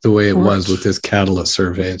the way it was with this Catalyst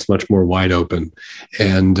survey. It's much more wide open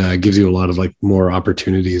and gives you a lot of more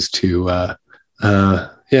opportunities to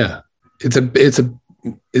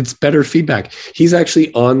it's better feedback. He's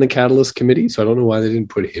actually on the Catalyst committee, so I don't know why they didn't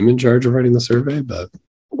put him in charge of writing the survey, but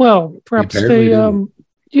perhaps they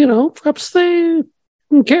perhaps they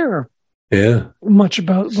didn't care much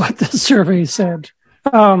about what the survey said.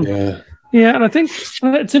 And I think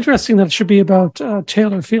it's interesting that it should be about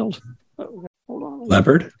Taylor Field. Hold on.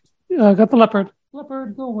 Leopard? I got the leopard.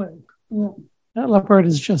 Leopard, go away. Yeah. That leopard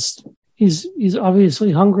is just, he's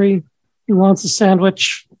obviously hungry. He wants a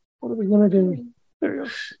sandwich. What are we going to do? There you go.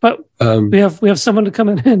 But we have someone to come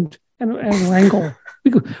in and wrangle.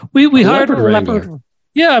 We hired a leopard.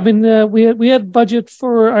 Yeah, we had budget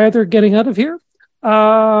for either getting out of here,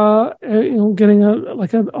 getting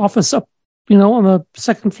an office up, on the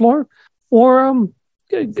second floor, or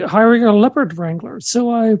hiring a leopard wrangler.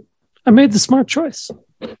 So I made the smart choice.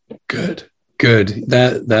 Good.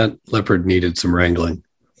 That leopard needed some wrangling.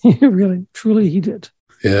 Really, truly, he did.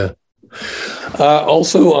 Yeah.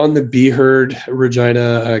 Also on the Be Heard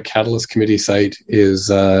Regina Catalyst Committee site is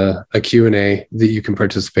a Q&A that you can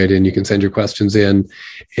participate in. You can send your questions in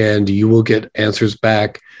and you will get answers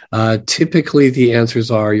back. Typically, the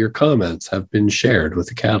answers are your comments have been shared with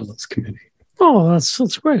the Catalyst Committee. Oh,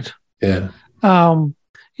 that's great. Yeah.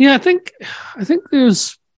 I think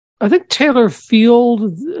Taylor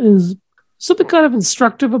Field is something kind of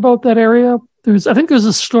instructive about that area. I think there's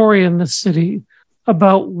a story in this city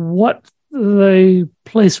about what the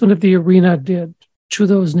placement of the arena did to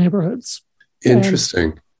those neighborhoods.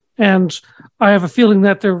 Interesting. And I have a feeling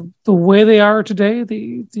that the way they are today,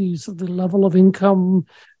 the level of income,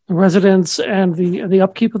 the residents, and the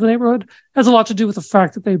upkeep of the neighborhood has a lot to do with the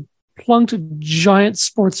fact that they plunked a giant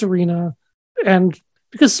sports arena, and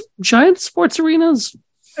because giant sports arenas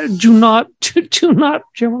do not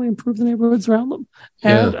generally improve the neighborhoods around them.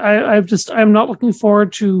 And I'm not looking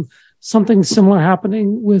forward to something similar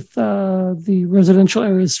happening with the residential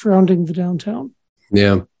areas surrounding the downtown.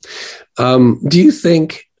 Yeah. Do you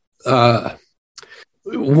think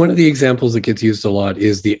one of the examples that gets used a lot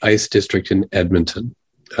is the ICE district in Edmonton?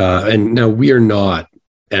 And now we are not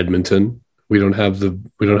Edmonton. We don't have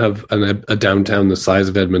a downtown the size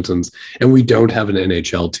of Edmonton's, and we don't have an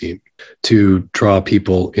NHL team to draw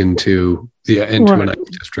people into an ICE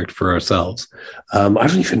district for ourselves. I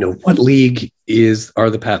don't even know what league are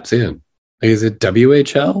the Pats in. Is it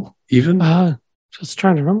WHL even? Just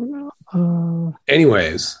trying to remember now.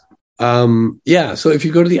 Anyways, so if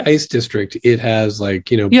you go to the ICE district, it has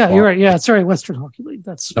you're right. Yeah, sorry, Western Hockey League.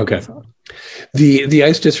 That's okay. The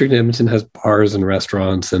ICE district in Edmonton has bars and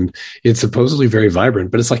restaurants, and it's supposedly very vibrant,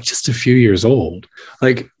 but it's just a few years old.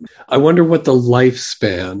 I wonder what the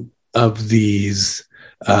lifespan of these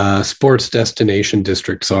sports destination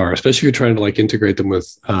districts are, especially if you're trying to integrate them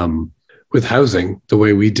with housing the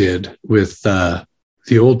way we did with the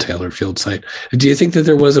old Taylor Field site. Do you think that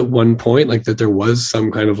there was at one point that there was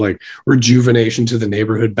some kind of rejuvenation to the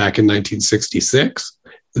neighborhood back in 1966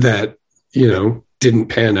 that didn't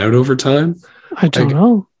pan out over time? I don't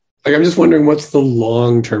know. I'm just wondering what's the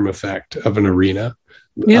long-term effect of an arena.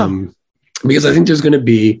 Yeah. Because I think there's going to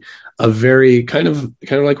be a very kind of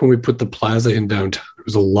like when we put the plaza in downtown, there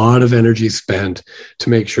was a lot of energy spent to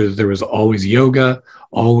make sure that there was always yoga,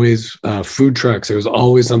 always food trucks. There was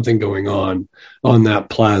always something going on that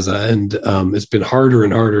plaza. And it's been harder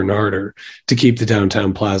and harder and harder to keep the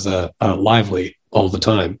downtown plaza lively all the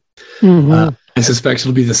time. Mm-hmm. I suspect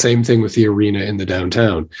it'll be the same thing with the arena in the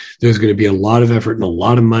downtown. There's going to be a lot of effort and a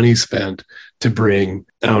lot of money spent to bring,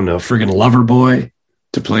 friggin' Loverboy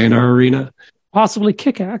to play in our arena. Possibly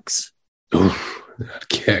Kick-Axe. Oh, that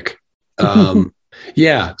kick.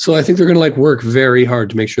 Yeah. So I think they're going to work very hard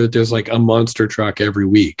to make sure that there's a monster truck every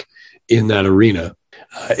week in that arena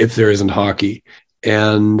if there isn't hockey.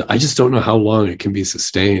 And I just don't know how long it can be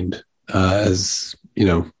sustained as,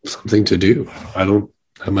 something to do. I don't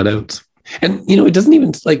have my doubts. And, it doesn't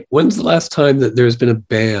even when's the last time that there's been a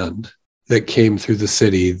band that came through the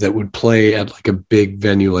city that would play at a big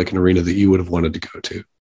venue like an arena that you would have wanted to go to?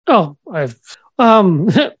 Oh, I've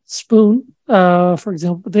Spoon, for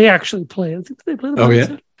example, they actually play. I think they play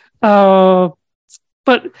the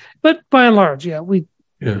but by and large, I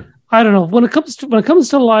don't know. When it comes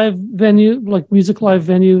to live venue, music live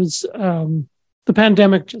venues, the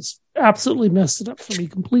pandemic just absolutely messed it up for me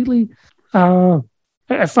completely.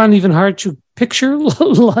 I find it even hard to picture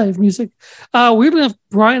live music. Weirdly enough,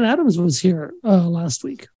 Bryan Adams was here last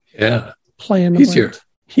week. Yeah, playing. He's your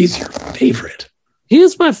favorite. He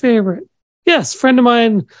is my favorite. Yes, friend of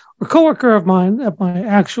mine or coworker of mine at my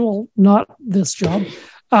actual, not this job,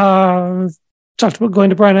 talked about going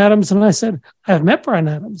to Bryan Adams, and I said, I've met Bryan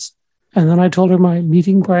Adams. And then I told her my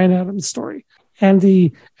meeting Bryan Adams story. And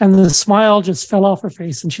the smile just fell off her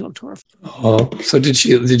face and she looked horrified. Oh, so did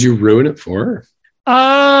you ruin it for her?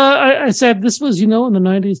 I said this was, in the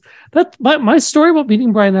 90s. That my story about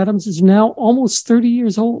meeting Bryan Adams is now almost 30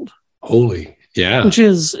 years old. Holy, yeah. Which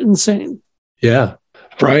is insane. Yeah.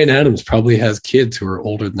 Bryan Adams probably has kids who are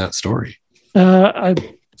older than that story. I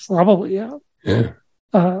probably, yeah. Yeah.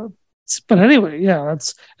 But anyway, yeah,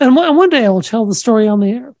 and one day I will tell the story on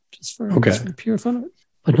the air just for pure fun of it.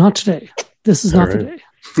 But not today. This is not the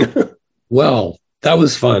day. Well, that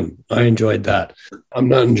was fun. I enjoyed that. I'm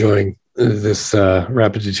not enjoying this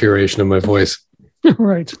rapid deterioration of my voice.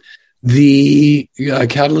 Right. The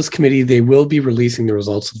Catalyst Committee, they will be releasing the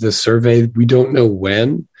results of this survey. We don't know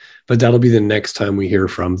when, but that'll be the next time we hear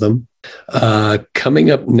from them.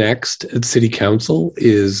 Coming up next at City Council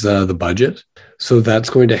is the budget. So that's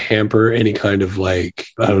going to hamper any kind of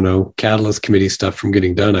Catalyst Committee stuff from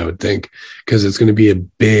getting done, I would think, because it's going to be a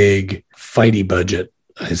big fighty budget,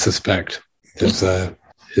 I suspect. There's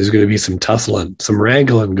going to be some tussling, some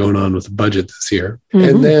wrangling going on with the budget this year. Mm-hmm.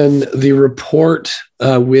 And then the report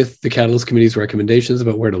with the Catalyst Committee's recommendations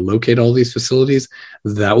about where to locate all these facilities,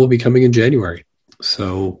 that will be coming in January.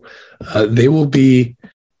 So they will be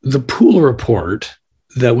the pool report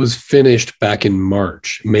that was finished back in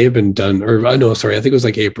March, may have been done, I think it was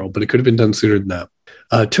like April, but it could have been done sooner than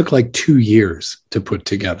that. Took like 2 years to put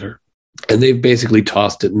together. And they've basically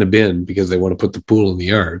tossed it in a bin because they want to put the pool in the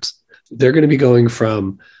yards. They're going to be going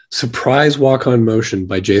from surprise walk-on motion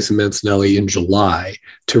by Jason Mancinelli in July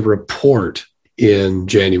to report in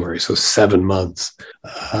January. So 7 months.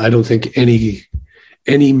 I don't think any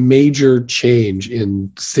major change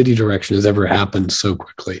in city direction has ever happened so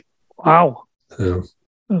quickly. Wow.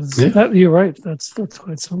 You're right. That's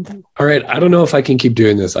quite something. All right. I don't know if I can keep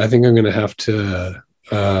doing this. I think I'm going to have to.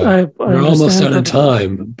 We're almost out of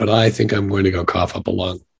time, but I think I'm going to go cough up a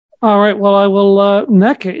lung. All right. Well, I will. In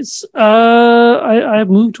that case, I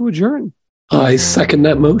move to adjourn. I second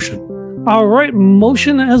that motion. All right.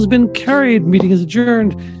 Motion has been carried. Meeting is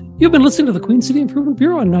adjourned. You've been listening to the Queen City Improvement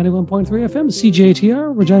Bureau on 91.3 FM,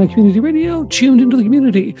 CJTR, Regina Community Radio, tuned into the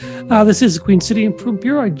community. This is the Queen City Improvement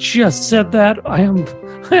Bureau. I just said that. I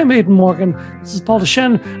am Aidan Morgan. This is Paul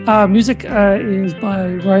Deschênes. Music is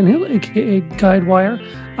by Ryan Hill, a.k.a. Guidewire.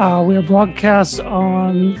 We are broadcast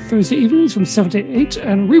on Thursday evenings from 7 to 8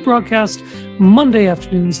 and rebroadcast Monday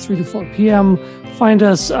afternoons 3 to 4 p.m. Find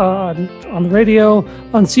us on the radio,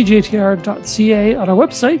 on cjtr.ca, on our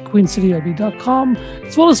website, queencityib.com,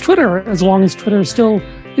 as well as Twitter, as long as Twitter still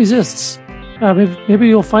exists. Maybe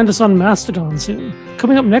you'll find us on Mastodon soon.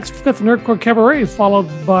 Coming up next, we've got the Nerdcore Cabaret, followed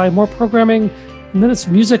by more programming, and then it's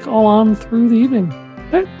music all on through the evening.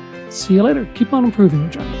 Okay, see you later. Keep on improving,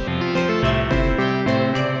 Regina.